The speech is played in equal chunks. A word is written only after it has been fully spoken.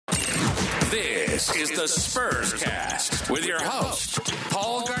This is the Spurscast with your host,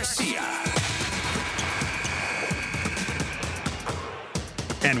 Paul Garcia.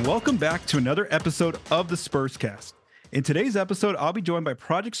 And welcome back to another episode of the Spurscast. In today's episode, I'll be joined by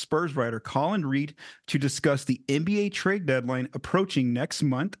Project Spurs writer Colin Reed to discuss the NBA trade deadline approaching next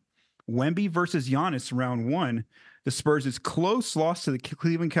month, Wemby versus Giannis round one, the Spurs' close loss to the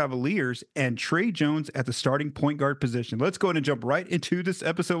Cleveland Cavaliers, and Trey Jones at the starting point guard position. Let's go ahead and jump right into this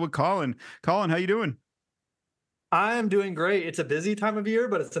episode with Colin. Colin, how you doing? I'm doing great. It's a busy time of year,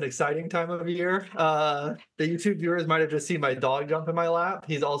 but it's an exciting time of year. The YouTube viewers might have just seen my dog jump in my lap.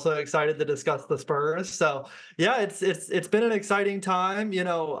 He's also excited to discuss the Spurs. So yeah, it's been an exciting time. You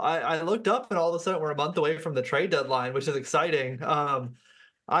know, I looked up and all of a sudden we're a month away from the trade deadline, which is exciting.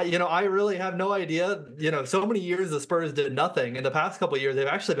 I really have no idea. You know, so many years the Spurs did nothing. In the past couple of years, they've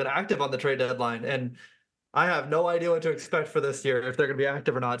actually been active on the trade deadline, and I have no idea what to expect for this year, if they're going to be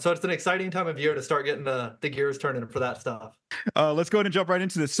active or not. So it's an exciting time of year to start getting the gears turning for that stuff. Let's go ahead and jump right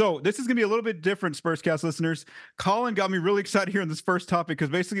into this. So this is going to be a little bit different, Spurscast listeners. Colin got me really excited here on this first topic because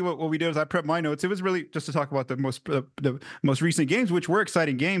basically what we did is I prepped my notes. It was really just to talk about the most recent games, which were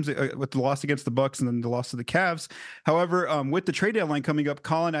exciting games with the loss against the Bucks and then the loss to the Cavs. However, with the trade deadline coming up,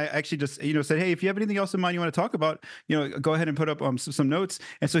 Colin, I actually just said, hey, if you have anything else in mind you want to talk about, go ahead and put up some notes.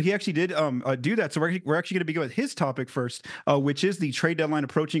 And so he actually did do that. So we're actually going to begin with his topic first, which is the trade deadline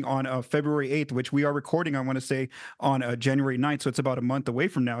approaching on February 8th, which we are recording, I want to say, on January 9th. So it's about a month away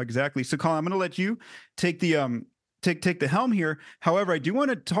from now. Exactly. So Colin, I'm going to let you take the take the helm here. However, I do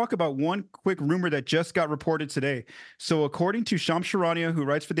want to talk about one quick rumor that just got reported today. So according to Shams Charania, who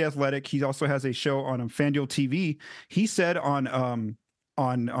writes for The Athletic, he also has a show on FanDuel TV. He said on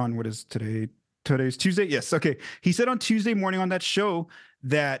what is today? Today's Tuesday. Yes. Okay. He said on Tuesday morning on that show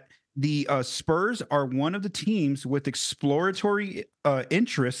that the Spurs are one of the teams with exploratory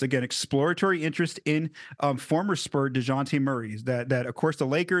interest in former Spur Dejounte Murray. That of course the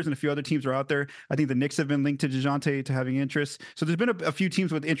Lakers and a few other teams are out there. I think the Knicks have been linked to Dejounte to having interest. So there's been a few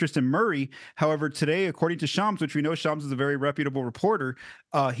teams with interest in Murray. However, today, according to Shams, which we know Shams is a very reputable reporter,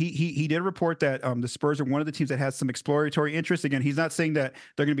 he did report that the Spurs are one of the teams that has some exploratory interest. Again, he's not saying that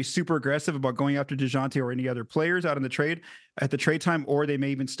they're going to be super aggressive about going after Dejounte or any other players out in the trade at the trade time, or they may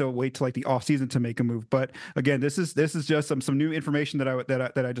even still wait till like the offseason to make a move. But again, this is just some new information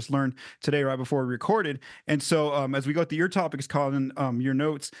that I just learned today right before we recorded. And so as we go through your topics, Colin, your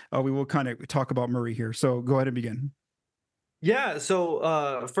notes, we will kind of talk about Murray here. So go ahead and begin. Yeah.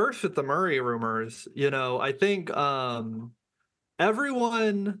 So first with the Murray rumors, I think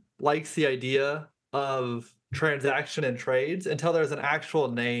everyone likes the idea of transaction and trades until there's an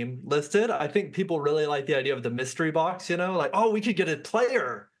actual name listed. I think people really like the idea of the mystery box, like, oh, we could get a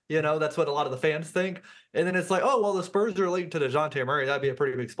player. That's what a lot of the fans think. And then it's like, oh, well, the Spurs are linked to Dejounte Murray. That'd be a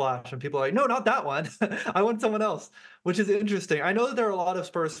pretty big splash. And people are like, no, not that one. I want someone else, which is interesting. I know that there are a lot of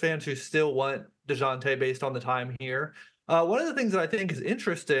Spurs fans who still want Dejounte based on the time here. One of the things that I think is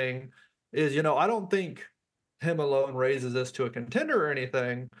interesting is, I don't think him alone raises this to a contender or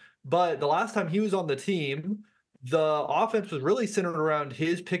anything. But the last time he was on the team, the offense was really centered around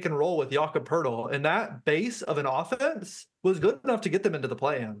his pick and roll with Jakob Poeltl. And that base of an offense was good enough to get them into the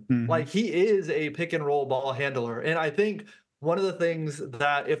play-in. Mm-hmm. Like, he is a pick and roll ball handler. And I think one of the things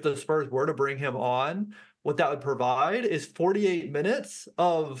that if the Spurs were to bring him on, what that would provide is 48 minutes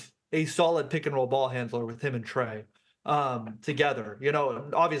of a solid pick and roll ball handler with him and Trey together,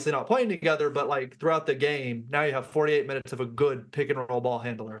 obviously not playing together, but like throughout the game, now you have 48 minutes of a good pick and roll ball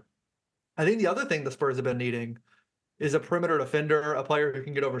handler. I think the other thing the Spurs have been needing is a perimeter defender, a player who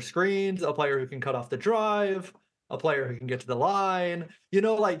can get over screens, a player who can cut off the drive, a player who can get to the line.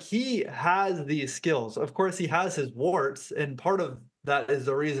 He has these skills. Of course, he has his warts, and part of that is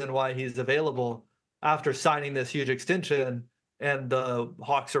the reason why he's available after signing this huge extension, and the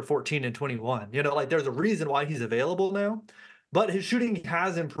Hawks are 14-21. There's a reason why he's available now, but his shooting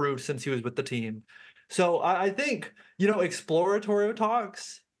has improved since he was with the team. So I think, exploratory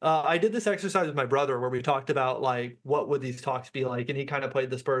talks, I did this exercise with my brother where we talked about like, what would these talks be like? And he kind of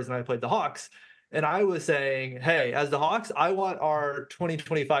played the Spurs and I played the Hawks. And I was saying, hey, as the Hawks, I want our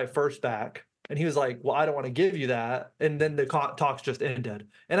 2025 first back. And he was like, well, I don't want to give you that. And then the talks just ended.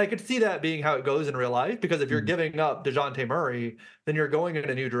 And I could see that being how it goes in real life, because if you're giving up Dejounte Murray, then you're going in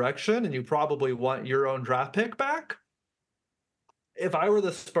a new direction and you probably want your own draft pick back. If I were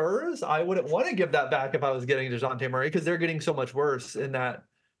the Spurs, I wouldn't want to give that back if I was getting Dejounte Murray, because they're getting so much worse in that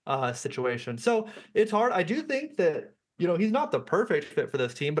situation. So it's hard. I do think that, he's not the perfect fit for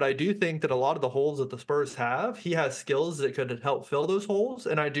this team, but I do think that a lot of the holes that the Spurs have, he has skills that could help fill those holes.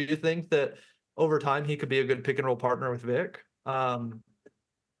 And I do think that over time, he could be a good pick and roll partner with Vic.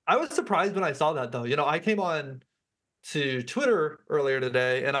 I I was surprised when I saw that though. I came on to Twitter earlier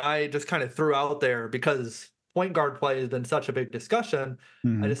today and I just kind of threw out there because point guard play has been such a big discussion. I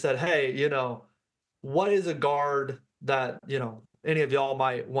Mhm. just said, hey, what is a guard that, any of y'all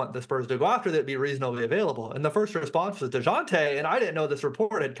might want the Spurs to go after that'd be reasonably available? And the first response was Dejounte, and I didn't know this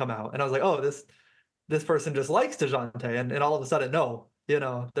report had come out. And I was like, oh, this person just likes Dejounte, and all of a sudden, no,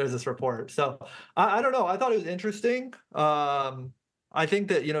 there's this report. So I don't know. I thought it was interesting. I think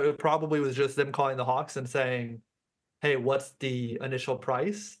that it probably was just them calling the Hawks and saying, hey, what's the initial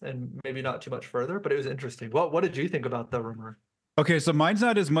price, and maybe not too much further. But it was interesting. What did you think about the rumor? Okay, so mine's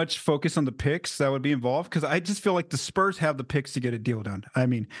not as much focused on the picks that would be involved because I just feel like the Spurs have the picks to get a deal done. I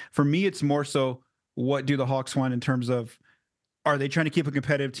mean, for me, it's more so what do the Hawks want in terms of are they trying to keep a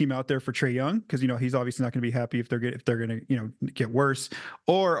competitive team out there for Trae Young? Because he's obviously not going to be happy if they're going to get worse,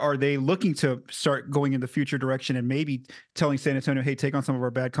 or are they looking to start going in the future direction and maybe telling San Antonio, hey, take on some of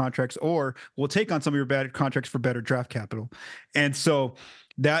our bad contracts, or we'll take on some of your bad contracts for better draft capital. And so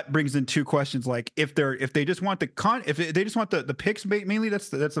that brings in two questions: like if they just want if they just want the picks mainly, that's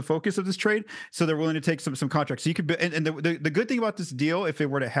the focus of this trade, so they're willing to take some contracts. So you could and the good thing about this deal, if it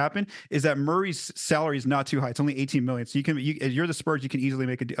were to happen, is that Murray's salary is not too high. It's only 18 million, so you're the Spurs, you can easily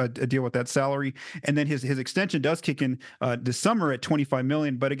make a deal with that salary, and then his extension does kick in this summer at 25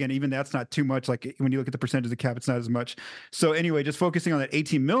 million. But again, even that's not too much. Like when you look at the percentage of the cap, it's not as much. So anyway, just focusing on that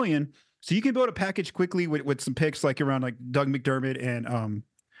 18 million. So you can build a package quickly with some picks like around like Doug McDermott and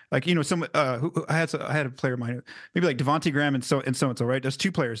some who I had a player of mine, maybe like Devontae Graham and so right. There's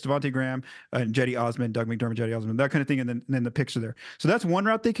two players, Devontae Graham and Jetty Osman, Doug McDermott, Jetty Osman, that kind of thing, and then the picks are there. So that's one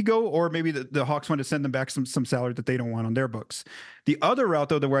route they could go, or maybe the Hawks want to send them back some salary that they don't want on their books. The other route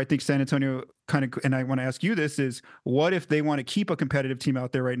though, where I think San Antonio kind of, and I want to ask you this, is what if they want to keep a competitive team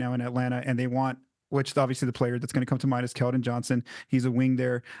out there right now in Atlanta and they want, which obviously the player that's going to come to mind is Keldon Johnson. He's a wing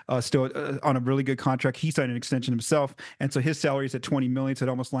there, still on a really good contract. He signed an extension himself, and so his salary is at 20 million, so it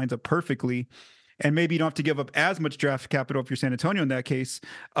almost lines up perfectly. And maybe you don't have to give up as much draft capital if you're San Antonio in that case.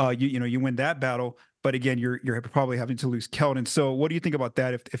 You win that battle, but again, you're probably having to lose Keldon. So what do you think about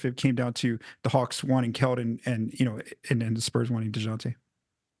that if it came down to the Hawks wanting Keldon and the Spurs wanting Dejounte?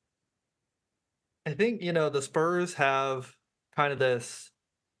 I think the Spurs have kind of this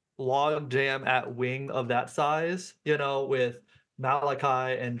log jam at wing of that size, with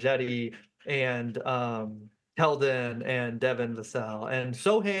Malachi and Jetty and Keldon and Devin Vassell and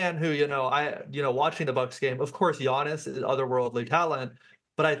Sohan, who watching the Bucks game, of course Giannis is otherworldly talent,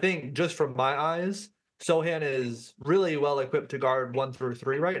 but I think just from my eyes, Sohan is really well equipped to guard 1 through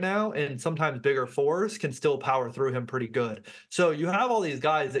 3 right now, and sometimes bigger fours can still power through him pretty good. So you have all these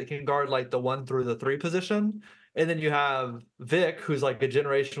guys that can guard like the 1 through the 3 position. And then you have Vic, who's like a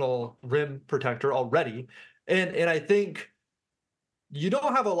generational rim protector already. And I think you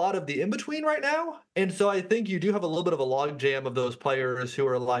don't have a lot of the in-between right now. And so I think you do have a little bit of a log jam of those players who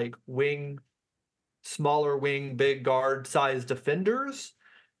are like smaller wing, big guard size defenders.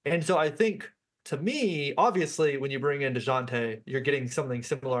 And so I think, to me, obviously, when you bring in Dejounte, you're getting something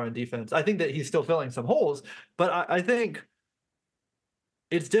similar on defense. I think that he's still filling some holes, but I think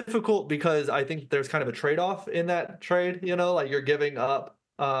it's difficult because I think there's kind of a trade-off in that trade, like you're giving up,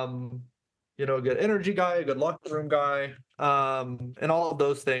 a good energy guy, a good locker room guy, and all of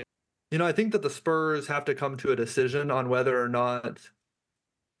those things. I think that the Spurs have to come to a decision on whether or not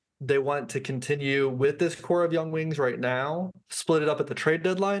they want to continue with this core of young wings right now, split it up at the trade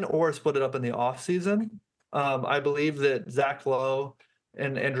deadline, or split it up in the offseason. I believe that Zach Lowe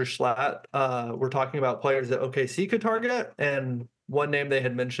and Andrew Schlatt were talking about players that OKC could target, and one name they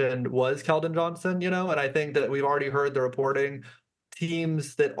had mentioned was Keldon Johnson, and I think that we've already heard the reporting.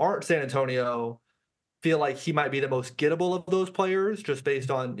 Teams that aren't San Antonio feel like he might be the most gettable of those players just based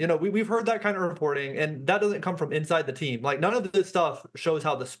on, we've heard that kind of reporting, and that doesn't come from inside the team. Like none of this stuff shows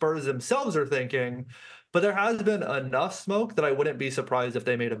how the Spurs themselves are thinking, but there has been enough smoke that I wouldn't be surprised if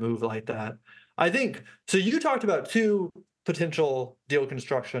they made a move like that. I think, so you talked about two potential deal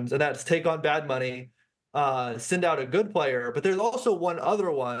constructions, and that's take on bad money, send out a good player, but there's also one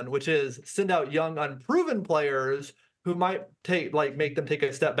other one, which is send out young, unproven players who might make them take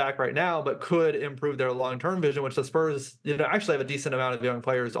a step back right now, but could improve their long-term vision, which the Spurs, actually have a decent amount of young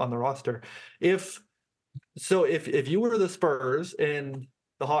players on the roster. If you were the Spurs and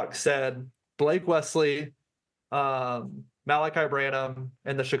the Hawks said Blake Wesley, Malachi Branham,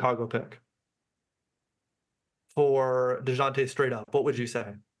 and the Chicago pick for Dejounte straight up, what would you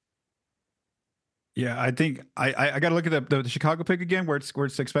say? Yeah, I think I got to look at the Chicago pick again, where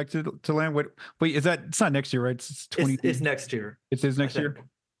it's expected to land. Wait, is that, it's not next year, right? It's 20. It's next year. It is next year.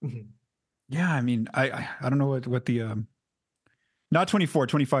 Mm-hmm. Yeah, I mean, I don't know what the Not 24,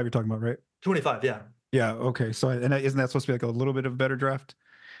 25 you're talking about, right? 25, yeah. Yeah. Okay. So, isn't that supposed to be like a little bit of a better draft?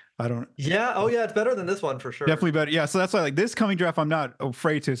 I don't. Yeah. Oh, yeah. It's better than this one for sure. Definitely better. Yeah. So that's why, like, this coming draft, I'm not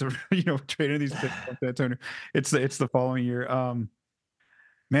afraid to, trade any of these picks like that, Tony. It's the following year.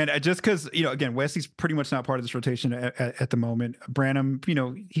 Man, just because, again, Wesley's pretty much not part of this rotation at the moment. Branham,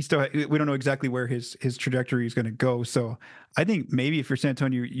 he still, we don't know exactly where his trajectory is going to go. So I think maybe if you're San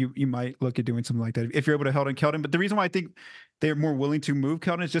Antonio, you might look at doing something like that if you're able to hold on Keldon. But the reason why I think they're more willing to move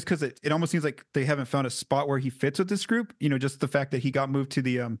Keldon is just because it almost seems like they haven't found a spot where he fits with this group. Just the fact that he got moved to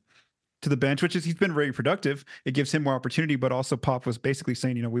the bench, which is he's been very productive. It gives him more opportunity, but also Pop was basically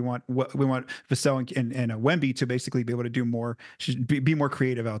saying, we want Vassell and Wemby to basically be able to do more, should be more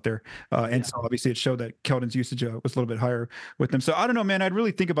creative out there. So obviously it showed that Keldon's usage was a little bit higher with them. So I don't know, man. I'd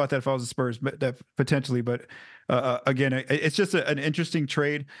really think about that if I was the Spurs, but that potentially. But again, it's just an interesting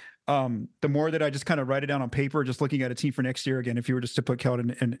trade. The more that I just kind of write it down on paper, just looking at a team for next year, again, if you were just to put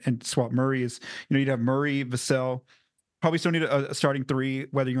Keldon and swap Murray, is you'd have Murray, Vassell. Probably still need a starting three.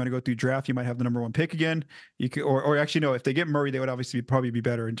 Whether you want to go through draft, you might have the number one pick again. You could, or actually no. If they get Murray, they would obviously probably be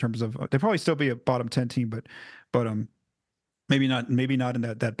better in terms of. They'd probably still be a bottom 10 team, but maybe not in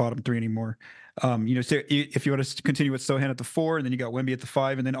that bottom three anymore. So if you want to continue with Sohan at the 4, and then you got Wemby at the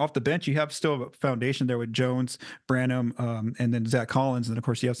 5, and then off the bench you have still a foundation there with Jones, Branham, and then Zach Collins, and then of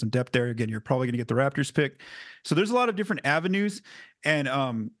course you have some depth there. Again, you're probably going to get the Raptors pick. So there's a lot of different avenues, and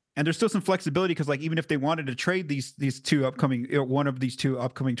there's still some flexibility because, like, even if they wanted to trade these two upcoming, one of these two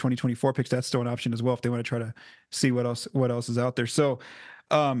upcoming 2024 picks, that's still an option as well if they want to try to see what else is out there. So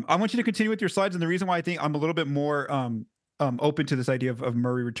I want you to continue with your slides, and the reason why I think I'm a little bit more open to this idea of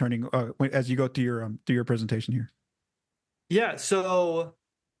Murray returning as you go through your presentation here. Yeah. So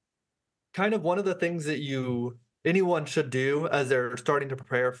kind of one of the things that anyone should do as they're starting to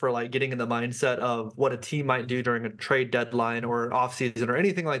prepare for like getting in the mindset of what a team might do during a trade deadline or an offseason or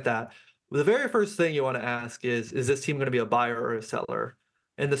anything like that. The very first thing you want to ask is this team going to be a buyer or a seller?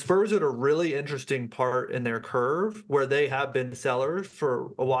 And the Spurs are at a really interesting part in their curve where they have been sellers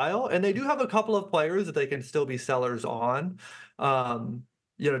for a while, and they do have a couple of players that they can still be sellers on. Doug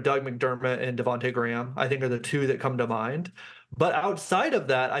McDermott and Devontae Graham, I think, are the two that come to mind. But outside of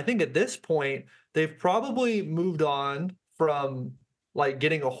that, I think at this point, they've probably moved on from like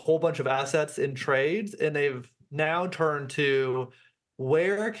getting a whole bunch of assets in trades, and they've now turned to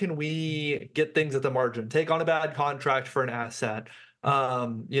where can we get things at the margin, take on a bad contract for an asset,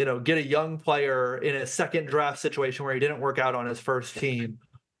 get a young player in a second draft situation where he didn't work out on his first team,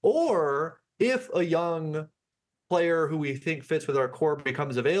 or if a young player who we think fits with our core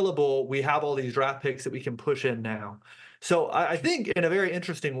becomes available, we have all these draft picks that we can push in now. So I think in a very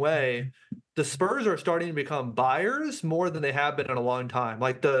interesting way, the Spurs are starting to become buyers more than they have been in a long time.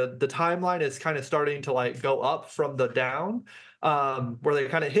 Like the timeline is kind of starting to like go up from the down, where they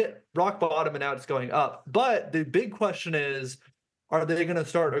kind of hit rock bottom and now it's going up. But the big question is, are they going to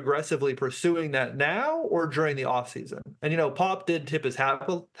start aggressively pursuing that now or during the offseason? And, Pop did tip his hat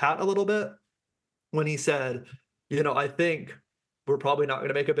a little bit when he said, I think we're probably not going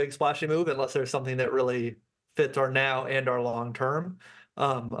to make a big splashy move unless there's something that really fits our now and our long term.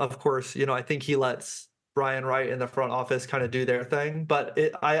 Of course, I think he lets Brian Wright in the front office kind of do their thing, but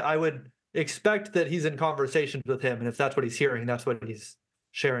I would expect that he's in conversations with him. And if that's what he's hearing, that's what he's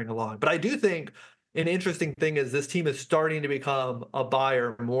sharing along. But I do think an interesting thing is this team is starting to become a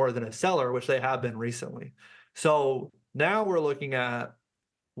buyer more than a seller, which they have been recently. So now we're looking at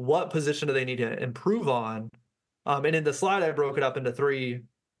what position do they need to improve on. And in the slide, I broke it up into 3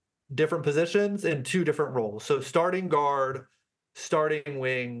 different positions in 2 different roles. So starting guard, starting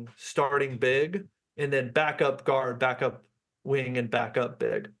wing, starting big, and then backup guard, backup wing, and backup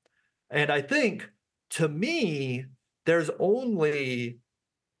big. And I think, to me, there's only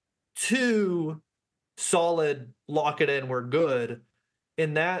 2 solid lock it in, we're good.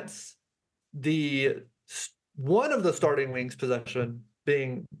 And that's one of the starting wings possession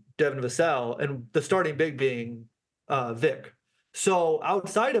being Devin Vassell and the starting big being Vic. So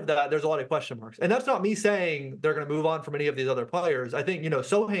outside of that, there's a lot of question marks. And that's not me saying they're going to move on from any of these other players. I think,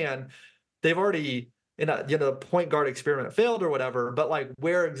 Sohan, they've already, the point guard experiment failed or whatever, but like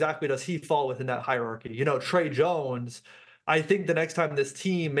where exactly does he fall within that hierarchy? Trey Jones, I think the next time this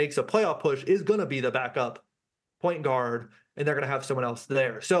team makes a playoff push is going to be the backup point guard, and they're going to have someone else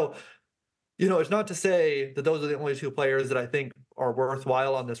there. So, it's not to say that those are the only 2 players that I think are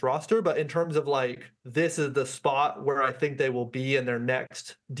worthwhile on this roster, but in terms of like, this is the spot where I think they will be in their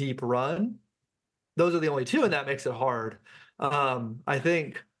next deep run, those are the only 2, and that makes it hard. I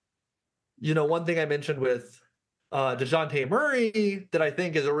think, one thing I mentioned with Dejounte Murray that I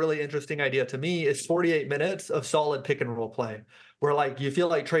think is a really interesting idea to me is 48 minutes of solid pick and roll play, where like you feel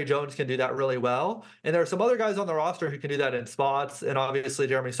like Trey Jones can do that really well. And there are some other guys on the roster who can do that in spots. And obviously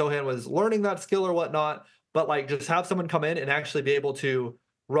Jeremy Sohan was learning that skill or whatnot, but like just have someone come in and actually be able to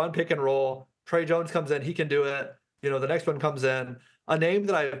run pick and roll. Trey Jones comes in, he can do it. The next one comes in. A name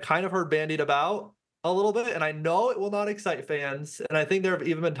that I've kind of heard bandied about a little bit, and I know it will not excite fans. And I think there have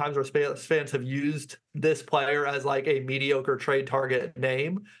even been times where fans have used this player as like a mediocre trade target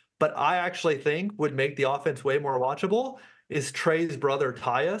name, but I actually think would make the offense way more watchable is Trey's brother,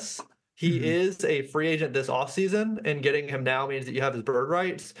 Tyus. He is a free agent this offseason, and getting him now means that you have his bird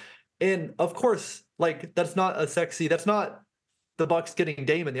rights. And of course, like that's not the Bucks getting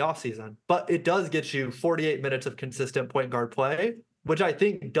Dame in the offseason, but it does get you 48 minutes of consistent point guard play, which I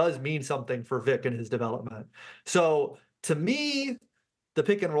think does mean something for Vic and his development. So to me, the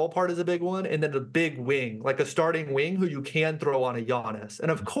pick and roll part is a big one. And then the big wing, like a starting wing who you can throw on a Giannis. And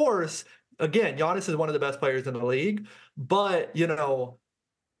of course, again, Giannis is one of the best players in the league, but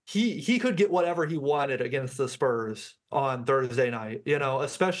he could get whatever he wanted against the Spurs on Thursday night,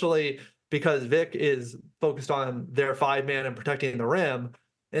 especially because Vic is focused on their 5-man and protecting the rim.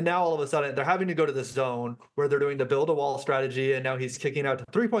 And now all of a sudden they're having to go to this zone where they're doing the build a wall strategy. And now he's kicking out to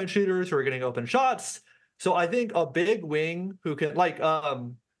 3-point shooters who are getting open shots. So I think a big wing who can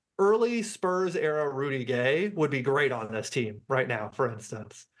early Spurs era Rudy Gay would be great on this team right now, for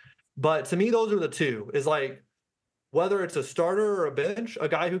instance. But to me, those are the two, is like, whether it's a starter or a bench, a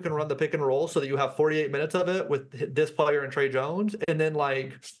guy who can run the pick and roll so that you have 48 minutes of it with this player and Trey Jones, and then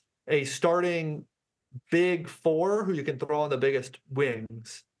like a starting big four who you can throw on the biggest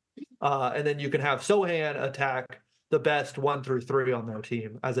wings. And then you can have Sohan attack the best 1 through 3 on their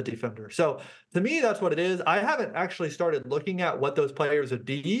team as a defender. So to me, that's what it is. I haven't actually started looking at what those players would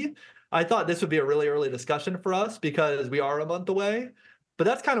be. I thought this would be a really early discussion for us because we are a month away. But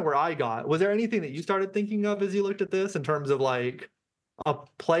that's kind of where I got. Was there anything that you started thinking of as you looked at this in terms of like a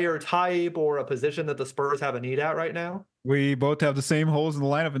player type or a position that the Spurs have a need at right now? We both have the same holes in the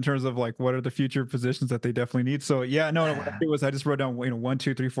lineup in terms of like what are the future positions that they definitely need. So yeah, no, what I did was I just wrote down 1,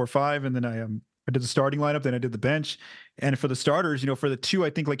 2, 3, 4, 5, and then I did the starting lineup, then I did the bench. And for the starters, for the 2, I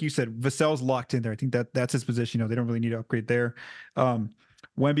think like you said, Vassell's locked in there. I think that's his position. They don't really need to upgrade there.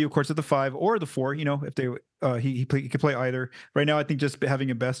 Wemby, of course, at the 5 or the 4. If they he could play either. Right now, I think just having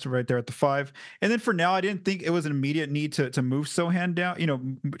a best right there at the 5. And then for now, I didn't think it was an immediate need to move Sohan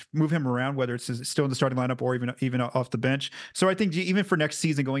down. Move him around, whether it's still in the starting lineup or even off the bench. So I think even for next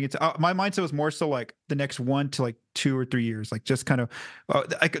season, going into my mindset was more so like the next 1 to like 2 or 3 years, like just kind of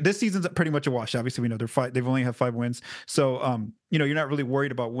this season's pretty much a wash. Obviously, we know they've only have 5 wins, so you're not really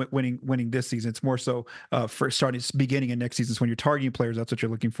worried about winning this season. It's more so for beginning of next season. So when you're targeting players, that's what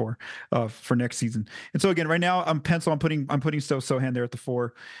you're looking for next season. And so again, right now I'm putting Sohan there at the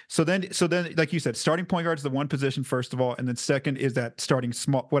 4. So then like you said, starting point guard is the one position first of all, and then second is that starting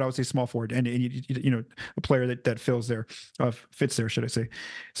what I would say small forward, and a player that fills there, fits there, should I say.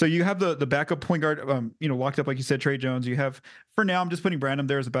 So you have the backup point guard locked up, like you said, Trey Jones. You have, for now, I'm just putting Brandon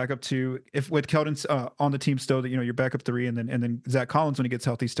there as a backup 2. If with Keldon's on the team still, that your backup 3, and then Zach Collins when he gets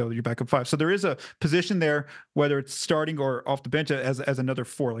healthy still, your backup 5. So there is a position there, whether it's starting or off the bench, as another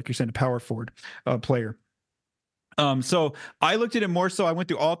 4, like you're saying, a power forward player. So I looked at it more so. I went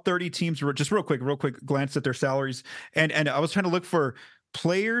through all 30 teams, just real quick, glanced at their salaries, and I was trying to look for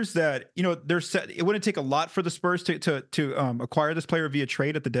players that they're set. It wouldn't take a lot for the Spurs to acquire this player via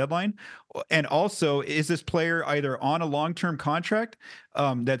trade at the deadline. And also, is this player either on a long-term contract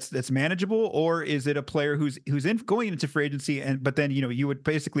that's manageable, or is it a player who's going into free agency, but then you would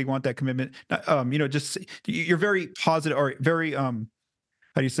basically want that commitment. Just you're very positive or very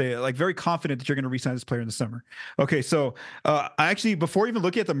how do you say it? Like very confident that you're going to re-sign this player in the summer. Okay, so I actually, before even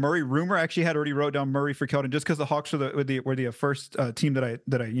looking at the Murray rumor, I actually had already wrote down Murray for Keldon, just because the Hawks were the first team that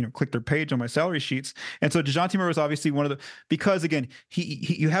I clicked their page on my salary sheets. And so Dejounte Murray was obviously one of the, because again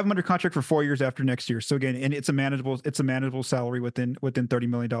you have him under contract for 4 years after next year. So again, and it's a manageable salary within $30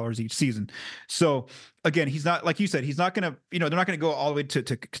 million each season. So again, he's not, like you said, he's not going to, they're not going to go all the way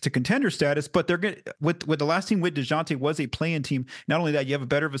to contender status, but they're going to, with the last team with Dejounte was a play-in team. Not only that, you have a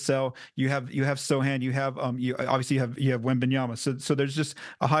better Vassell, you have Sohan, you have obviously you have Wembanyama. So there's just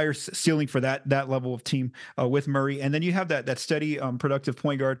a higher ceiling for that level of team with Murray. And then you have that steady, productive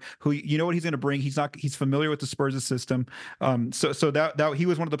point guard who, what he's going to bring. He's familiar with the Spurs' system. So that he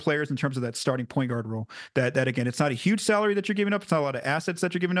was one of the players in terms of that starting point guard role that again, it's not a huge salary that you're giving up. It's not a lot of assets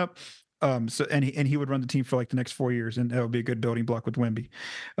that you're giving up. So he would run the team for like the next 4 years, and that would be a good building block with Wemby.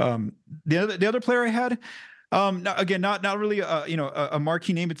 The other player I had, not really a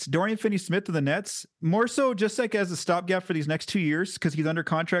marquee name. It's Dorian Finney-Smith of the Nets, more so just like as a stopgap for these next 2 years because he's under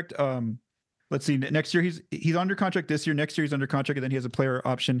contract let's see, next year he's under contract this year. Next year he's under contract, and then he has a player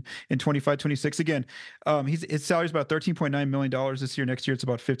option in 25-26. Again, his salary is about $13.9 million this year. Next year it's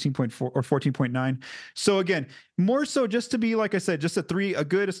about 15.4 or 14.9. So again, more so just to be, like I said, just a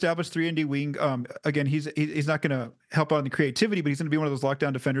good established 3-and-D wing. Again, he's not going to help out in the creativity, but he's going to be one of those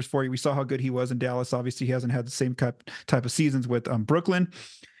lockdown defenders for you. We saw how good he was in Dallas. Obviously, he hasn't had the same type of seasons with Brooklyn.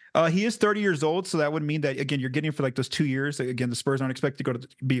 He is 30 years old, so that would mean that, again, you're getting him for like those 2 years. Again, the Spurs aren't expected to go to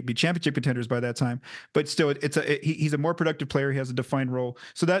be championship contenders by that time, but still, he's a more productive player. He has a defined role,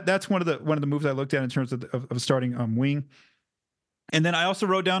 so that's one of the moves I looked at in terms of starting wing. And then I also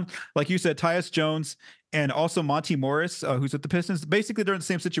wrote down, like you said, Tyus Jones and also Monty Morris, who's at the Pistons. Basically, they're in the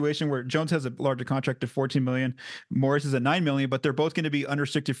same situation where Jones has a larger contract of $14 million. Morris is at $9 million, but they're both going to be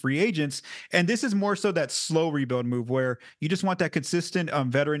unrestricted free agents. And this is more so that slow rebuild move where you just want that consistent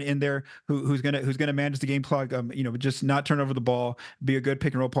veteran in there who's gonna manage the game clock. Just not turn over the ball, be a good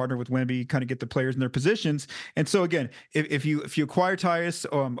pick and roll partner with Wemby, kind of get the players in their positions. And so again, if you acquire Tyus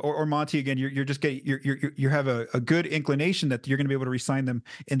or Monty, again, you have a good inclination that you're going to be able to re-sign them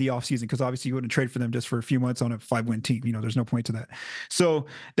in the offseason, because obviously you wouldn't trade for them just for a few months on a 5-win team. There's no point to that. So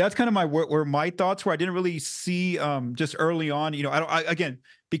that's kind of where my thoughts were. I didn't really see just early on, again,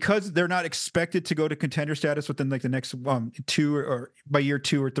 because they're not expected to go to contender status within like the next 2 or by year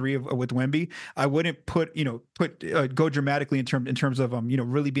 2 or 3 with Wemby. I wouldn't go dramatically in terms of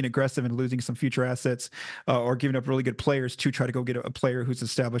really being aggressive and losing some future assets or giving up really good players to try to go get a player who's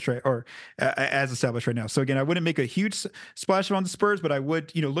established as established right now. So again, I wouldn't make a huge splash on the Spurs, but I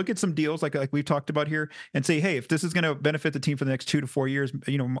would look at some deals like we've talked about here and say, hey, if this is going to benefit the team for the next 2 to 4 years,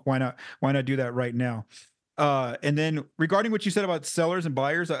 why not do that right now? And then regarding what you said about sellers and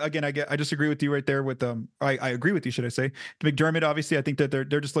buyers, again, I just agree with you right there with I agree with you, should I say. McDermott, obviously, I think that they're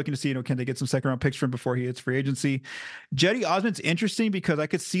just looking to see, can they get some second round picks from before he hits free agency. Jetty Osman's interesting because I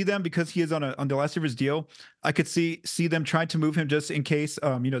could see them, because he is on the last of his deal, I could see them trying to move him just in case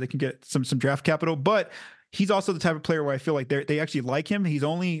they can get some draft capital. But he's also the type of player where I feel like they actually like him. He's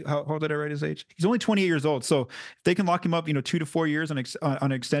only, how did I write his age? He's only 28 years old. So if they can lock him up, 2 to 4 years on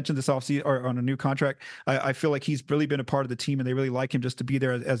an extension this offseason or on a new contract, I feel like he's really been a part of the team and they really like him just to be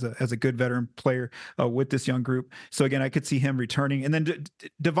there as a good veteran player with this young group. So again, I could see him returning. And then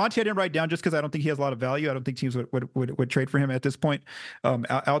Dejounte I didn't write down just because I don't think he has a lot of value. I don't think teams would trade for him at this point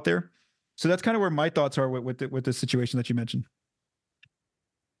out there. So that's kind of where my thoughts are with the situation that you mentioned.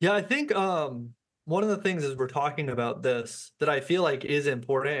 Yeah, I think one of the things as we're talking about this that I feel like is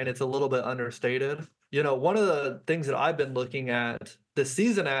important, and it's a little bit understated. One of the things that I've been looking at this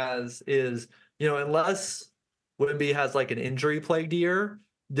season is, unless Wemby has like an injury-plagued year,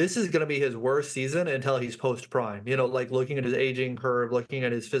 this is going to be his worst season until he's post-prime. Like looking at his aging curve, looking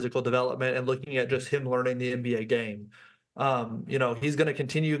at his physical development, and looking at just him learning the NBA game. He's going to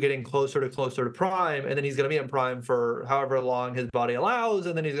continue getting closer to prime, and then he's going to be in prime for however long his body allows,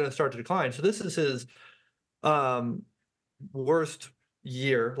 and then he's going to start to decline. So this is his worst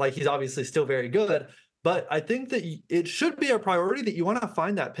year. Like, he's obviously still very good, but I think that it should be a priority that you want to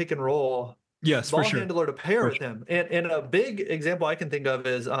find that pick and roll ball handler to pair with him. And a big example I can think of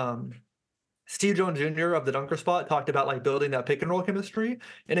is Steve Jones Jr. of the dunker spot talked about like building that pick and roll chemistry.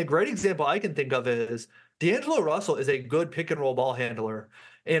 And a great example I can think of is D'Angelo Russell is a good pick and roll ball handler.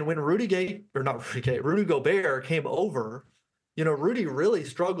 And when Rudy Gobert came over, Rudy really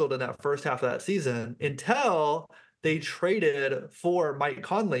struggled in that first half of that season until they traded for Mike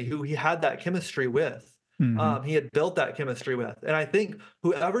Conley, who he had that chemistry with. Mm-hmm. He had built that chemistry with. And I think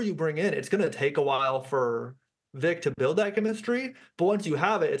whoever you bring in, it's going to take a while for Vic to build that chemistry, but once you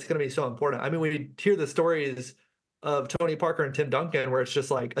have it, it's going to be so important. I mean, we hear the stories of Tony Parker and Tim Duncan where it's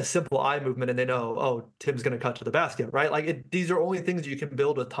just like a simple eye movement and they know, oh, Tim's going to cut to the basket, right? Like these are only things you can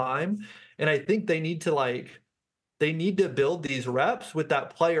build with time. And I think they need to build these reps with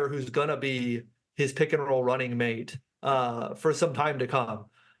that player who's going to be his pick and roll running mate for some time to come.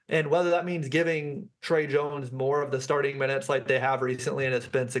 And whether that means giving Trey Jones more of the starting minutes like they have recently and it's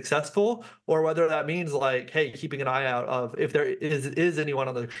been successful, or whether that means like, hey, keeping an eye out of if there is anyone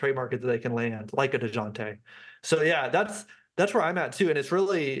on the trade market that they can land, like a Dejounte. So yeah, that's where I'm at too. And it's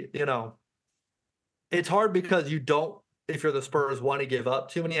really, it's hard because if you're the Spurs, want to give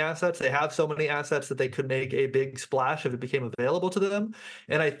up too many assets. They have so many assets that they could make a big splash if it became available to them.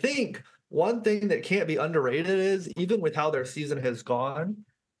 And I think one thing that can't be underrated is even with how their season has gone,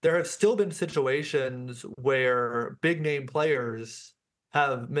 there have still been situations where big name players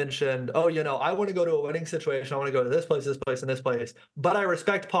have mentioned, oh, I want to go to a winning situation. I want to go to this place, and this place. But I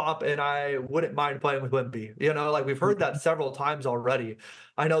respect Pop and I wouldn't mind playing with Wemby. Like we've heard that several times already.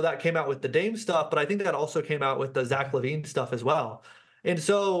 I know that came out with the Dame stuff, but I think that also came out with the Zach LaVine stuff as well. And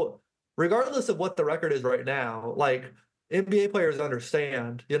so regardless of what the record is right now, like NBA players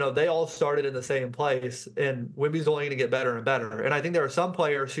understand, they all started in the same place, and Wemby's only going to get better and better. And I think there are some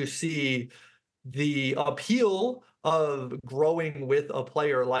players who see the appeal of growing with a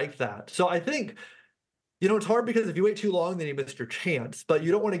player like that. So I think, it's hard because if you wait too long, then you miss your chance. But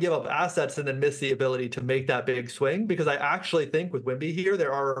you don't want to give up assets and then miss the ability to make that big swing, because I actually think with Wemby here,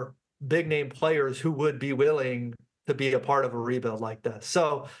 there are big name players who would be willing to be a part of a rebuild like this.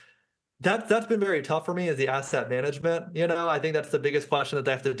 So that's been very tough for me, is the asset management. I think that's the biggest question that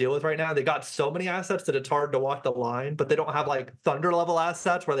they have to deal with right now. They got so many assets that it's hard to walk the line, but they don't have like Thunder level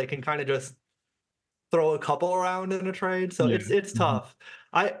assets where they can kind of just throw a couple around in a trade. So it's tough.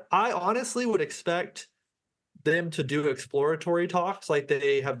 I honestly would expect them to do exploratory talks like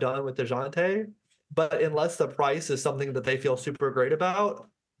they have done with Dejounte, but unless the price is something that they feel super great about,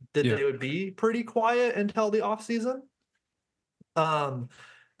 then they would be pretty quiet until the offseason.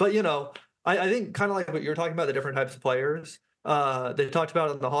 But I think kind of like what you're talking about, the different types of players. They talked about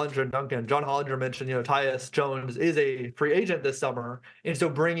in the Hollinger and Duncan. John Hollinger mentioned, Tyus Jones is a free agent this summer, and so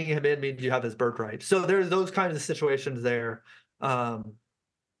bringing him in means you have his birthright. So there's those kinds of situations there.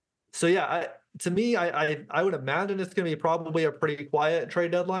 So yeah, to me, I would imagine it's going to be probably a pretty quiet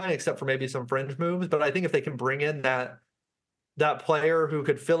trade deadline, except for maybe some fringe moves. But I think if they can bring in that player who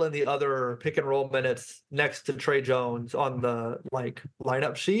could fill in the other pick and roll minutes next to Trey Jones on the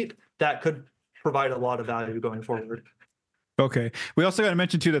lineup sheet, that could provide a lot of value going forward. Okay. We also got to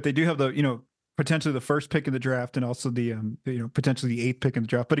mention too that they do have the, potentially the first pick in the draft, and also the potentially the 8th pick in the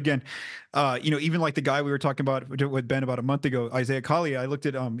draft. But again, even like the guy we were talking about with Ben about a month ago, Isaiah Collier, I looked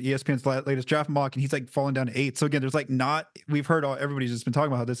at ESPN's latest draft mock, and he's like falling down to 8. So again, there's we've heard everybody's just been talking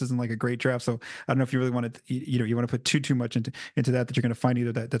about how this isn't like a great draft. So I don't know if you really want to you want to put too much into that you're going to find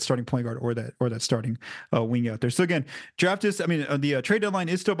either that starting point guard or that starting wing out there. So again, draft is the trade deadline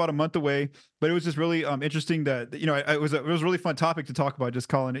is still about a month away, but it was just really interesting that it was a really fun topic to talk about. Just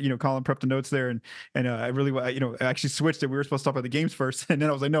Colin prepped the notes there. And I really, I actually switched it. We were supposed to talk about the games first, and then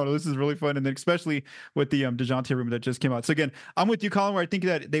I was like, no, this is really fun. And then especially with the Dejounte rumor that just came out. So again, I'm with you, Colin, where I think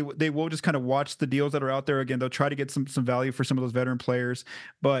that they will just kind of watch the deals that are out there. Again, they'll try to get some value for some of those veteran players,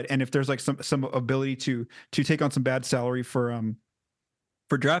 and if there's like some ability to take on some bad salary for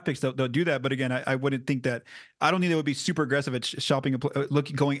draft picks, they'll do that. But again, I wouldn't think that. I don't think they would be super aggressive at shopping,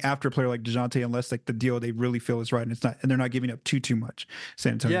 going after a player like Dejounte unless like the deal they really feel is right, and they're not giving up too much.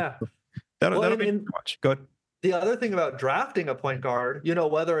 San Antonio. Yeah. That'll be too much. Go ahead. The other thing about drafting a point guard,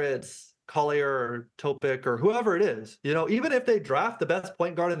 whether it's Collier or Topic or whoever it is, even if they draft the best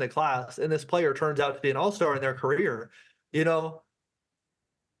point guard in the class and this player turns out to be an all-star in their career,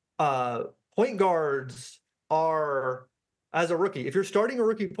 point guards are, as a rookie, if you're starting a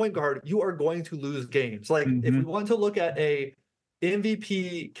rookie point guard, you are going to lose games. Like if we want to look at a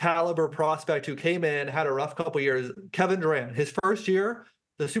MVP caliber prospect who came in, had a rough couple years, Kevin Durant, his first year,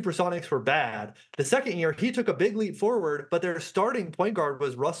 the Supersonics were bad. The second year, he took a big leap forward, but their starting point guard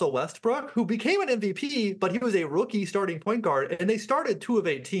was Russell Westbrook, who became an MVP, but he was a rookie starting point guard, and they started 2 of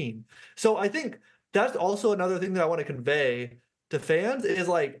 18. So I think that's also another thing that I want to convey to fans is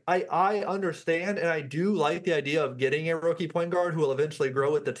like, I understand, and I do like the idea of getting a rookie point guard who will eventually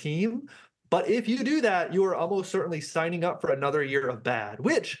grow with the team. But if you do that, you are almost certainly signing up for another year of bad,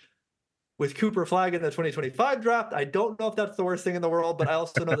 which with Cooper Flagg in the 2025 draft, I don't know if that's the worst thing in the world, but I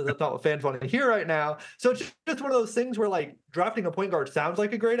also know that that's not what fans want to hear right now. So it's just one of those things where like drafting a point guard sounds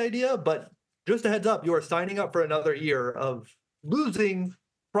like a great idea, but just a heads up, you are signing up for another year of losing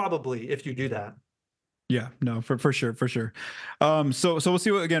probably if you do that. Yeah, no, for sure. So we'll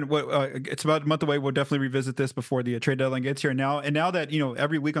see what it's about a month away. We'll definitely revisit this before the trade deadline gets here. Now that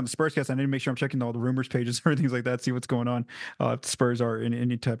every week on the Spurscast, I need to make sure I'm checking all the rumors pages or things like that, see what's going on. If the Spurs are in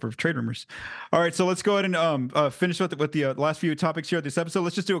any type of trade rumors. All right, so let's go ahead and finish with the last few topics here at this episode.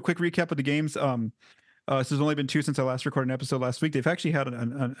 Let's just do a quick recap of the games. So there's only been 2 since I last recorded an episode last week. They've actually had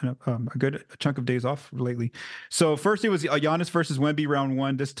a good chunk of days off lately. So first it was Giannis versus Wemby round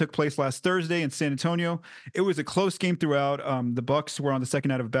 1. This took place last Thursday in San Antonio. It was a close game throughout. The Bucks were on the second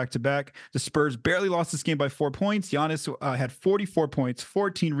night of a back-to-back. The Spurs barely lost this game by 4 points. Giannis had 44 points,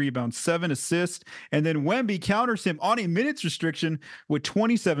 14 rebounds, 7 assists. And then Wemby counters him on a minutes restriction with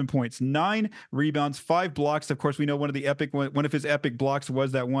 27 points, 9 rebounds, 5 blocks. Of course, we know one of his epic blocks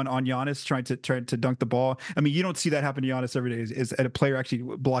was that one on Giannis trying to dunk the ball ball. I mean, you don't see that happen to Giannis every day, is at a player actually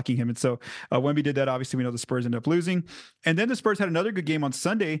blocking him. And so Wemby did that. Obviously, we know the Spurs ended up losing. And then the Spurs had another good game on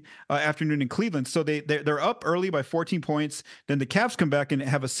Sunday afternoon in Cleveland. So they're up early by 14 points. Then the Cavs come back and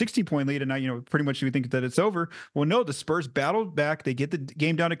have a 16-point lead. And now, pretty much we think that it's over. Well, no, the Spurs battled back. They get the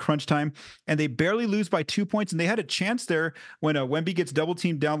game down to crunch time, and they barely lose by 2 points. And they had a chance there when Wemby gets double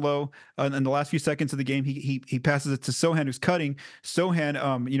teamed down low in the last few seconds of the game. He passes it to Sohan, who's cutting. Sohan,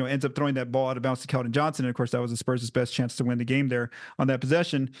 ends up throwing that ball out of bounds to Keldon Johnson. And of course, that was the Spurs' best chance to win the game there on that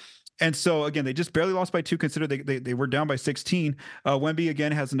possession. And so, again, they just barely lost by 2, consider they were down by 16. Wemby,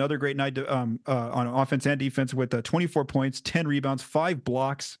 again, has another great night on offense and defense with 24 points, 10 rebounds, 5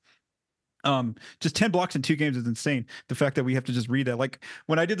 blocks. Just 10 blocks in 2 games is insane. The fact that we have to just read that. Like,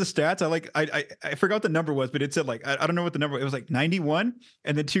 when I did the stats, I forgot what the number was, but it said, like, I don't know what the number, it was like 91,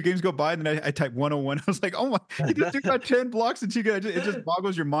 and then 2 games go by, and then I typed 101. I was like, oh my, he just got 10 blocks in 2 games. It just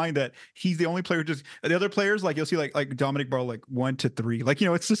boggles your mind that he's the only player. Just the other players, like, you'll see like Dominic Barlow, like 1 to 3, like,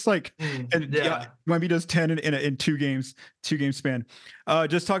 it's just like, and Wemby does 10 in 2 games, 2 game span.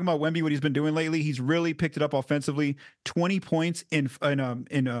 Just talking about Wemby, what he's been doing lately, he's really picked it up offensively. 20 points in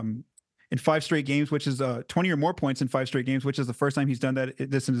 5 straight games, which is 20 or more points in 5 straight games, which is the first time he's done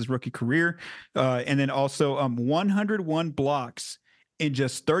this in his rookie career. And then also 101 blocks in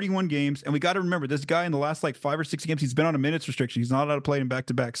just 31 games. And we got to remember, this guy in the last like 5 or 6 games, he's been on a minutes restriction. He's not allowed to play in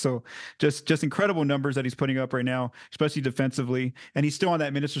back-to-back. So just incredible numbers that he's putting up right now, especially defensively. And he's still on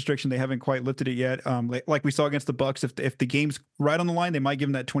that minutes restriction. They haven't quite lifted it yet. Like we saw against the Bucks, if the game's right on the line, they might give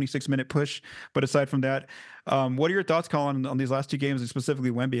him that 26-minute push. But aside from that, what are your thoughts, Colin, on these last 2 games, and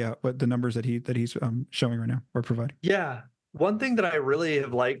specifically Wemby, what the numbers that he's showing right now or providing? Yeah. One thing that I really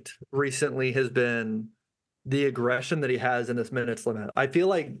have liked recently has been the aggression that he has in this minutes limit. I feel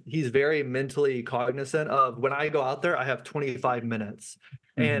like he's very mentally cognizant of, when I go out there, I have 25 minutes.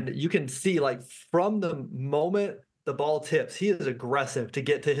 And you can see, like, from the moment the ball tips, he is aggressive to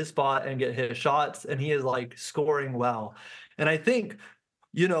get to his spot and get his shots, and he is like scoring well. And I think,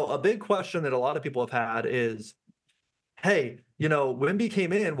 a big question that a lot of people have had is, hey, Wemby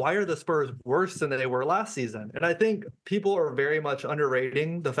came in, why are the Spurs worse than they were last season? And I think people are very much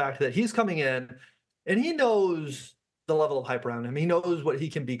underrating the fact that he's coming in and he knows the level of hype around him. He knows what he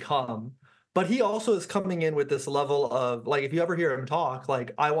can become. But he also is coming in with this level of, like, if you ever hear him talk,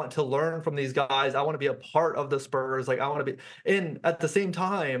 like, I want to learn from these guys. I want to be a part of the Spurs. Like, I want to be. And at the same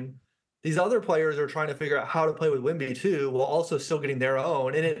time, these other players are trying to figure out how to play with Wemby too, while also still getting their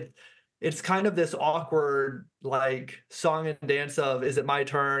own. And it's kind of this awkward, like, song and dance of, is it my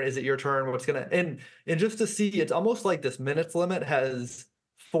turn? Is it your turn? What's going to, and just to see, it's almost like this minutes limit has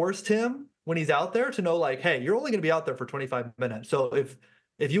forced him, when he's out there, to know, like, hey, you're only going to be out there for 25 minutes. So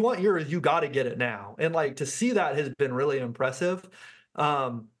if you want yours, you got to get it now. And, like, to see that has been really impressive.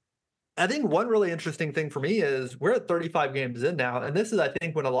 I think one really interesting thing for me is we're at 35 games in now. And this is, I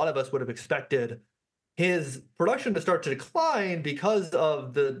think, when a lot of us would have expected his production to start to decline because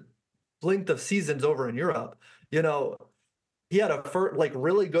of the length of seasons over in Europe. He had a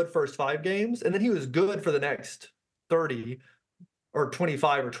really good first 5 games, and then he was good for the next 30 or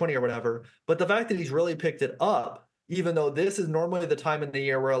 25 or 20 or whatever. But the fact that he's really picked it up, even though this is normally the time in the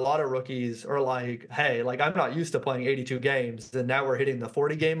year where a lot of rookies are like, hey, like, I'm not used to playing 82 games, and now we're hitting the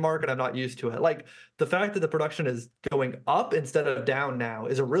 40 game mark and I'm not used to it. Like, the fact that the production is going up instead of down now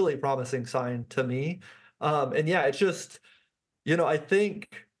is a really promising sign to me. And yeah, it's just, I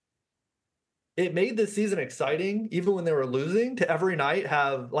think it made this season exciting, even when they were losing, to every night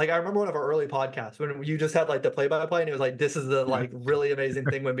have, like, I remember one of our early podcasts when you just had, like, the play-by-play, and it was like, this is the like really amazing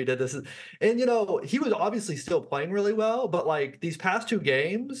thing when we did this. And, he was obviously still playing really well, but, like, these past 2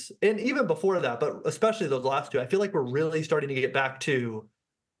 games, and even before that, but especially those last 2, I feel like we're really starting to get back to,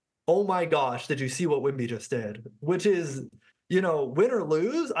 oh my gosh, did you see what Wemby just did? Which is, win or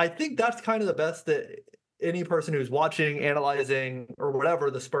lose, I think that's kind of the best that any person who's watching, analyzing, or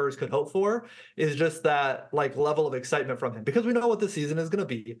whatever the Spurs could hope for, is just that, like, level of excitement from him, because we know what the season is going to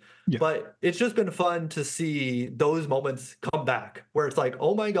be. Yeah. But it's just been fun to see those moments come back where it's like,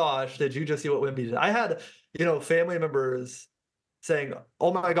 oh my gosh, did you just see what Wemby did? I had, family members saying,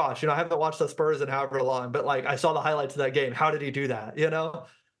 oh my gosh, I haven't watched the Spurs in however long, but, like, I saw the highlights of that game. How did he do that?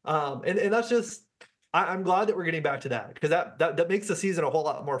 And that's just, I'm glad that we're getting back to that, because that makes the season a whole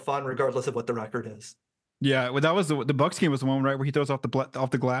lot more fun, regardless of what the record is. Yeah, well, that was the Bucks game was the one, right, where he throws off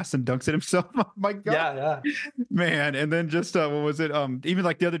the glass and dunks it himself. Oh my God, yeah, man! And then just what was it? Even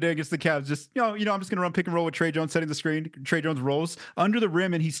like the other day against the Cavs, just I'm just gonna run pick and roll with Trey Jones setting the screen. Trey Jones rolls under the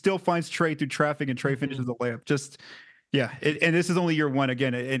rim, and he still finds Trey through traffic, and Trey finishes the layup. Just Yeah, and this is only year one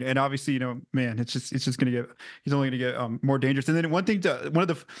again, and obviously, man, it's just gonna get he's only gonna get more dangerous. And then one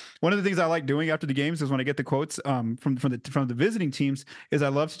of the things I like doing after the games is when I get the quotes from the visiting teams is I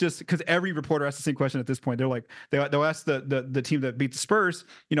love to just because every reporter asks the same question at this point. They're like they'll ask the team that beat the Spurs,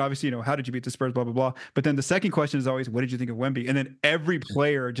 obviously, how did you beat the Spurs, blah blah blah. But then the second question is always, what did you think of Wemby? And then every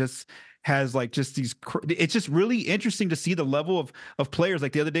player just has like just these. It's just really interesting to see the level of players.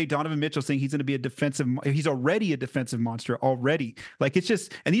 Like the other day, Donovan Mitchell saying he's going to be he's already a defensive monster already. Like it's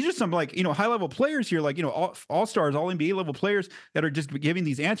just, and these are some like, high level players here, like, all stars, all NBA level players that are just giving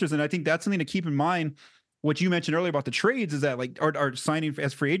these answers. And I think that's something to keep in mind. What you mentioned earlier about the trades is that like are signing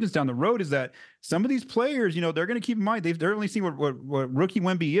as free agents down the road is that some of these players, they're going to keep in mind. They're only seeing what rookie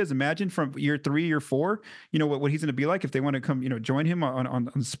Wemby is. Imagine from year 3, year 4, what he's going to be like if they want to come, join him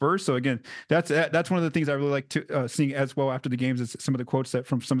on Spurs. So again, that's one of the things I really like to seeing as well after the games is some of the quotes that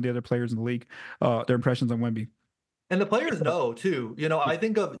from some of the other players in the league, their impressions on Wemby. And the players know too. I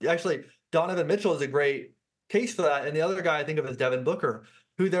think of actually Donovan Mitchell is a great case for that. And the other guy I think of is Devin Booker,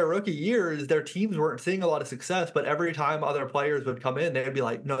 who their rookie years, their teams weren't seeing a lot of success, but every time other players would come in, they'd be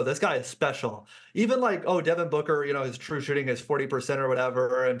like, no, this guy is special. Even like, oh, Devin Booker, his true shooting is 40% or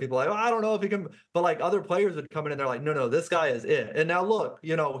whatever. And people are like, oh, I don't know if he can, but like other players would come in and they're like, no, this guy is it. And now look,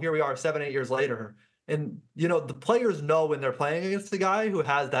 here we are 7-8 years later. And, the players know when they're playing against the guy who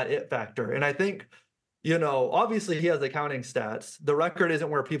has that it factor. And I think, obviously he has accounting stats. The record isn't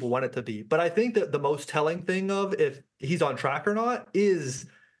where people want it to be. But I think that the most telling thing of if he's on track or not is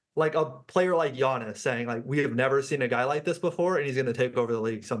like a player like Giannis saying, like, we have never seen a guy like this before, and he's going to take over the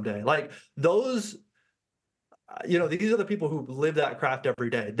league someday. Like those, these are the people who live that craft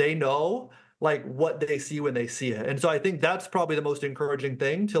every day. They know like what they see when they see it. And so I think that's probably the most encouraging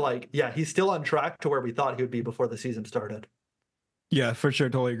thing to like, yeah, he's still on track to where we thought he would be before the season started. Yeah, for sure.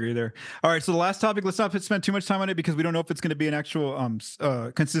 Totally agree there. All right. So the last topic, let's not spend too much time on it because we don't know if it's going to be an actual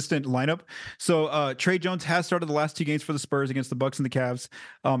consistent lineup. So Trey Jones has started the last 2 games for the Spurs against the Bucks and the Cavs.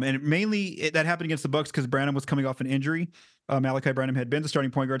 And mainly that happened against the Bucks because Branham was coming off an injury. Malachi Branham had been the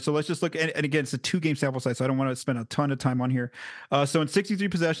starting point guard. So let's just look and again, it's a 2-game sample size. So I don't want to spend a ton of time on here. So in 63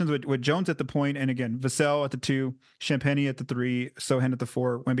 possessions with Jones at the point, and again, Vassell at the 2, Champagnie at the 3, Sohan at the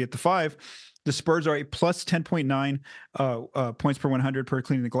 4, Wemby at the 5. The Spurs are a plus 10.9 points per 100 per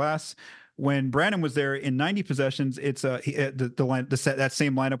cleaning the glass. When Branham was there in 90 possessions, it's that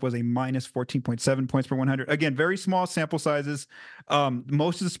same lineup was a minus 14.7 points per 100. Again, very small sample sizes.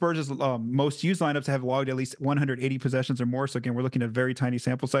 Most of the Spurs' most used lineups have logged at least 180 possessions or more. So again, we're looking at a very tiny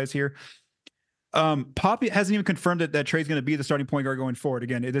sample size here. Poppy hasn't even confirmed that Trey's going to be the starting point guard going forward.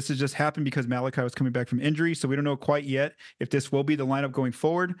 Again, this has just happened because Malachi was coming back from injury, so we don't know quite yet if this will be the lineup going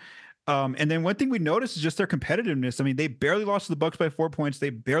forward. And then one thing we noticed is just their competitiveness. I mean, they barely lost to the Bucks by 4 points. They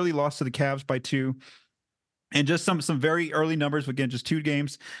barely lost to the Cavs by 2. And just some very early numbers. Again, just 2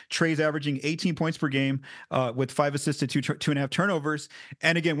 games. Trey's averaging 18 points per game with 5 assists to 2.5 turnovers.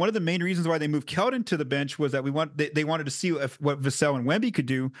 And again, one of the main reasons why they moved Keldon to the bench was that they wanted to see what Vassell and Wemby could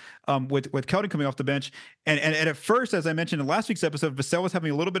do with Keldon coming off the bench. And at first, as I mentioned in last week's episode, Vassell was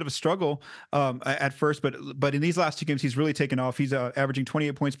having a little bit of a struggle at first, but in these last 2 games, he's really taken off. He's averaging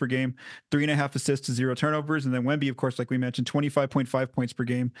 28 points per game, 3.5 assists to 0 turnovers. And then Wemby, of course, like we mentioned, 25.5 points per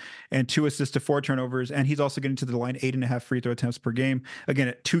game and 2 assists to 4 turnovers. And he's also getting to the line 8.5 free throw attempts per game. Again,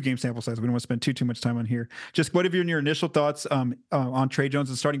 at 2-game sample size. We don't want to spend too much time on here. Just what have your initial thoughts on Trey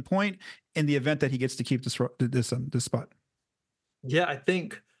Jones' starting point in the event that he gets to keep this spot? Yeah, I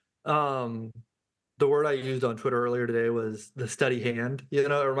think the word I used on Twitter earlier today was the steady hand. It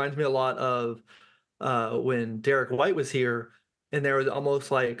reminds me a lot of when Derek White was here, and there was almost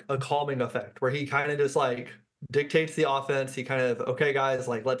like a calming effect where he kind of just like dictates the offense. He kind of, okay, guys,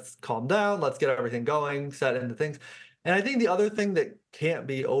 like let's calm down, let's get everything going, set into things. And I think the other thing that can't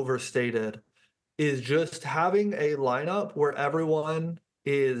be overstated is just having a lineup where everyone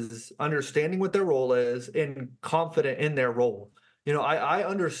is understanding what their role is and confident in their role. I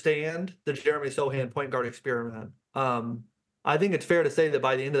understand the Jeremy Sohan point guard experiment. I think it's fair to say that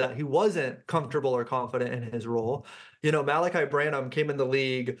by the end of that, he wasn't comfortable or confident in his role. Malachi Branham came in the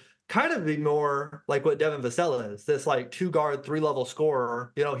league kind of be more like what Devin Vassell is, this like 2-guard, 3-level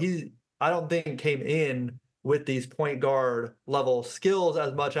scorer. I don't think came in with these point guard level skills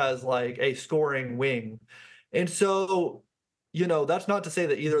as much as like a scoring wing. And so, that's not to say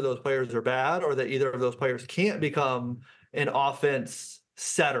that either of those players are bad or that either of those players can't become an offense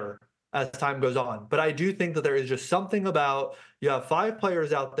setter as time goes on. But I do think that there is just something about you have 5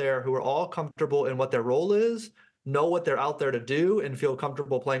 players out there who are all comfortable in what their role is, know what they're out there to do, and feel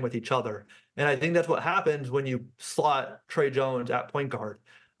comfortable playing with each other. And I think that's what happens when you slot Trey Jones at point guard.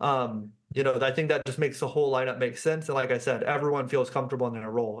 I think that just makes the whole lineup make sense. And like I said, everyone feels comfortable in their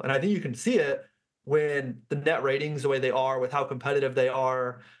role. And I think you can see it when the net ratings the way they are, with how competitive they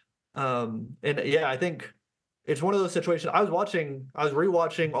are. And yeah, I think it's one of those situations. I was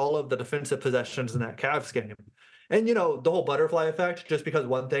rewatching all of the defensive possessions in that Cavs game. And the whole butterfly effect, just because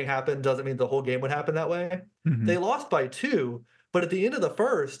one thing happened doesn't mean the whole game would happen that way. Mhm. They lost by 2, but at the end of the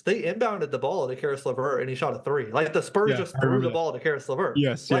first, they inbounded the ball to Karis LeVert and he shot a 3. Like the Spurs Yeah, just I threw remember the that. ball to Karis LeVert.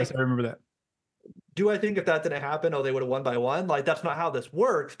 Yes, Like, I remember that. do I think if that didn't happen, they would have won by 1? Like, that's not how this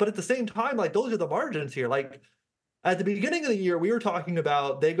works. But at the same time, like, those are the margins here. Like, at the beginning of the year, we were talking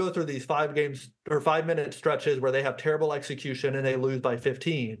about they go through these 5-minute stretches where they have terrible execution and they lose by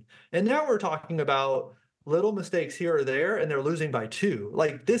 15. And now we're talking about little mistakes here or there and they're losing by 2.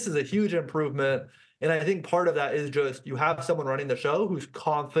 Like, this is a huge improvement. And I think part of that is just you have someone running the show who's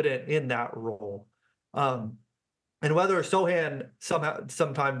confident in that role. And whether Sohan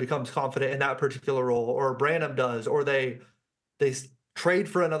sometime becomes confident in that particular role, or Branham does, or they trade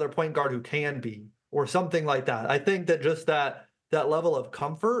for another point guard who can be, or something like that. I think that just that level of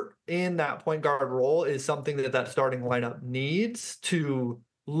comfort in that point guard role is something that starting lineup needs to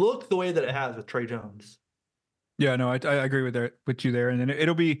look the way that it has with Trey Jones. Yeah, no, I agree with you there, and then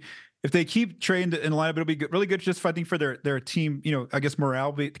it'll be, if they keep Trey in the lineup, it'll be really good. Just fighting for their team, I guess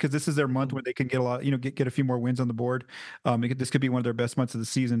morale, because this is their month where they can get a lot, get a few more wins on the board. This could be one of their best months of the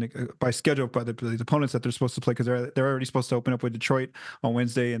season by schedule, by the opponents that they're supposed to play, because they're already supposed to open up with Detroit on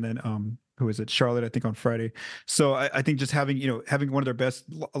Wednesday, and then who is it? Charlotte, I think, on Friday. So I think just having one of their best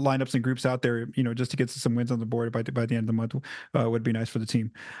lineups and groups out there, just to get some wins on the board by the end of the month would be nice for the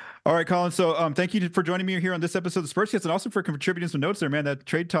team. All right, Colin. So thank you for joining me here on this episode of the Spurscast, and also for contributing some notes there, man. That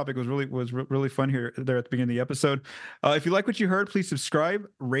trade topic was really fun there at the beginning of the episode. If you like what you heard, please subscribe,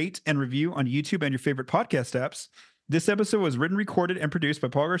 rate, and review on YouTube and your favorite podcast apps. This episode was written, recorded, and produced by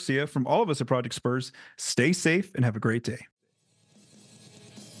Paul Garcia. From all of us at Project Spurs, stay safe and have a great day.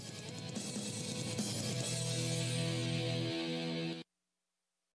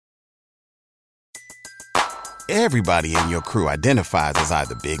 Everybody in your crew identifies as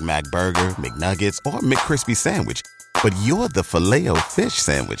either Big Mac Burger, McNuggets, or McCrispy Sandwich. But you're the Filet-O-Fish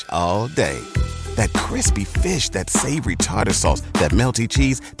Sandwich all day. That crispy fish, that savory tartar sauce, that melty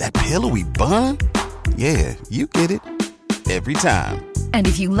cheese, that pillowy bun. Yeah, you get it. Every time. And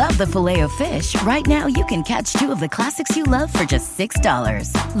if you love the Filet-O-Fish, right now you can catch 2 of the classics you love for just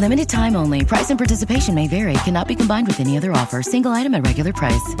 $6. Limited time only. Price and participation may vary. Cannot be combined with any other offer. Single item at regular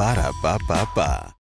price. Ba-da-ba-ba-ba.